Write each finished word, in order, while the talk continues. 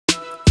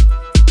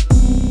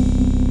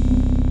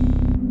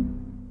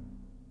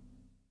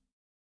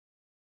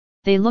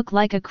They look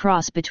like a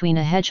cross between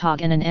a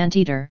hedgehog and an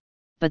anteater,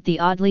 but the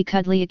oddly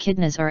cuddly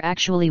echidnas are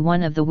actually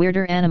one of the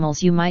weirder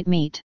animals you might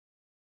meet.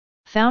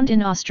 Found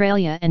in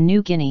Australia and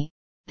New Guinea,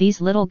 these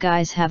little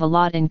guys have a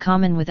lot in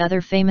common with other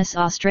famous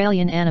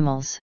Australian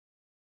animals.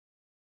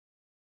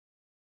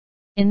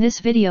 In this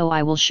video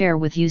I will share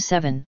with you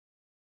 7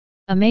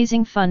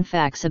 amazing fun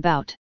facts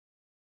about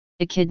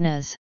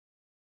echidnas.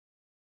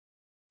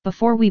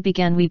 Before we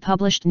begin, we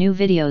published new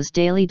videos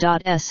daily,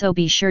 so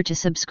be sure to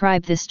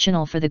subscribe this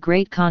channel for the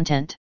great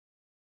content.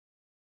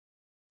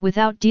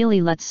 Without delay,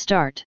 let's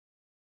start.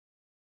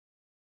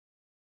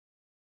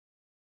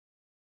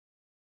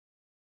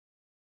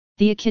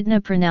 The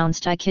echidna,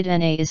 pronounced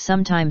Echidna, is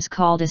sometimes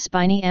called a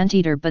spiny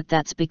anteater, but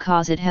that's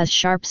because it has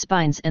sharp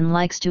spines and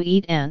likes to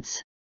eat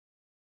ants.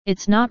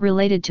 It's not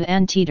related to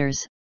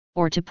anteaters,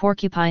 or to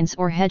porcupines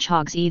or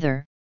hedgehogs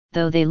either,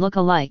 though they look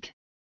alike.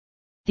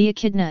 The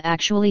echidna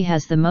actually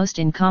has the most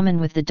in common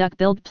with the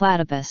duck-billed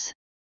platypus.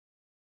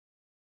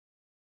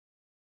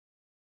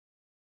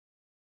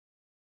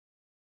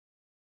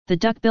 The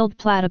duck-billed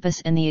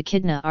platypus and the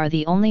echidna are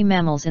the only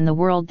mammals in the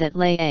world that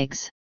lay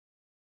eggs.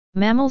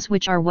 Mammals,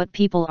 which are what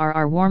people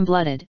are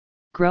warm-blooded,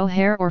 grow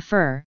hair or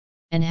fur,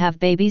 and have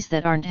babies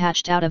that aren't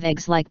hatched out of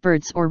eggs like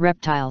birds or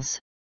reptiles.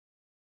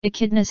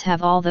 Echidnas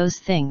have all those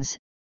things,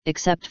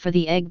 except for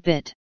the egg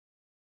bit.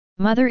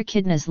 Mother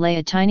echidnas lay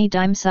a tiny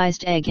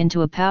dime-sized egg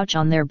into a pouch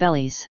on their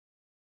bellies.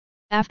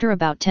 After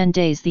about 10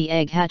 days the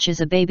egg hatches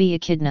a baby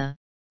echidna,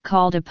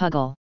 called a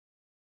puggle.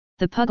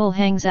 The puggle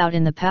hangs out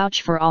in the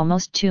pouch for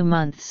almost 2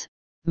 months,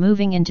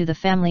 moving into the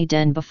family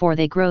den before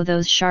they grow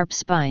those sharp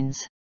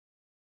spines.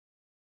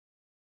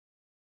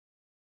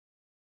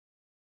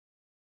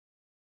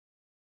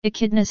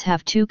 Echidnas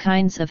have 2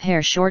 kinds of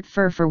hair: short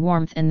fur for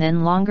warmth and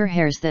then longer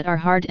hairs that are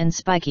hard and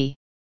spiky.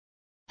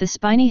 The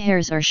spiny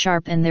hairs are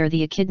sharp and they're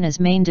the echidna's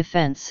main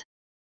defense.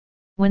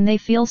 When they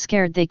feel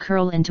scared they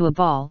curl into a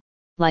ball,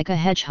 like a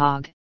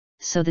hedgehog,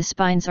 so the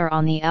spines are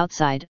on the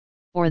outside,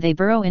 or they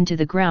burrow into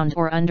the ground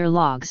or under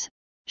logs,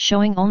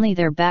 showing only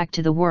their back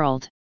to the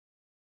world.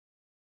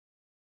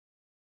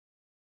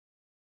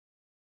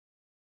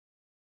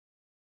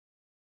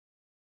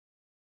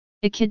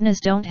 Echidnas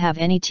don't have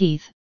any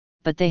teeth,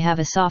 but they have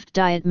a soft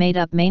diet made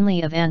up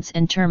mainly of ants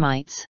and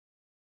termites.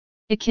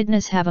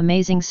 Echidnas have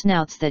amazing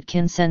snouts that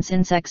can sense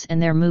insects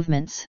and their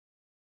movements.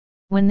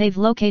 When they've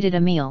located a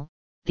meal,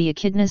 the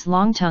echidna's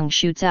long tongue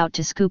shoots out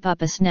to scoop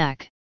up a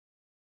snack.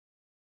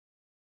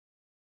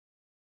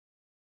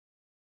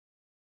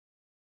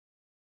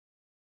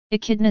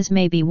 Echidnas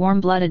may be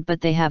warm-blooded,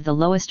 but they have the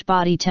lowest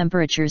body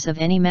temperatures of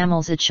any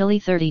mammals, a chilly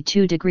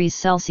 32 degrees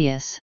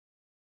Celsius.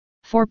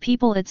 For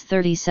people it's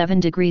 37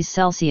 degrees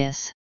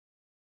Celsius.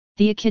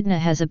 The echidna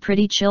has a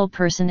pretty chill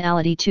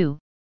personality too,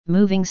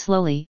 moving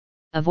slowly,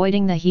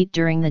 avoiding the heat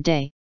during the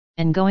day,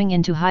 and going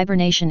into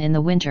hibernation in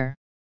the winter.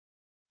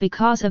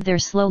 Because of their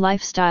slow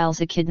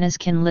lifestyles, echidnas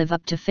can live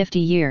up to 50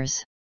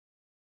 years.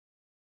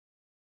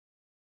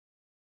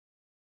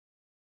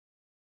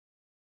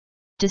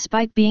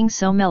 Despite being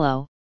so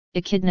mellow,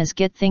 echidnas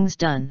get things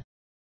done.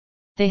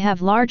 They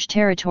have large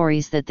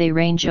territories that they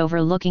range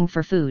over looking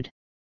for food.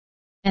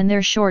 And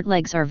their short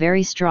legs are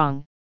very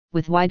strong,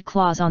 with wide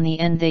claws on the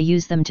end. They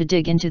use them to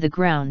dig into the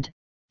ground,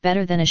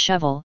 better than a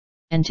shovel,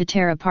 and to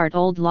tear apart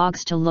old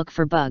logs to look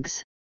for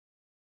bugs.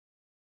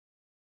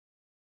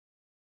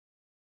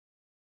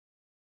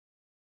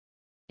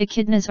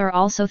 Echidnas are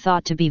also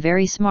thought to be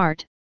very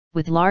smart,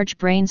 with large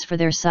brains for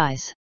their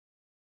size.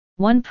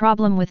 One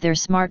problem with their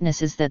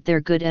smartness is that they're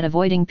good at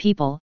avoiding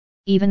people,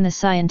 even the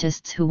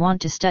scientists who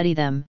want to study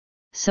them,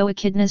 so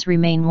echidnas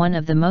remain one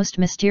of the most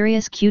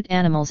mysterious cute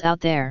animals out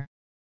there.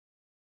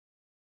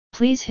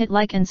 Please hit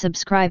like and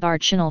subscribe our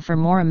channel for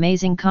more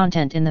amazing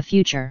content in the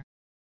future.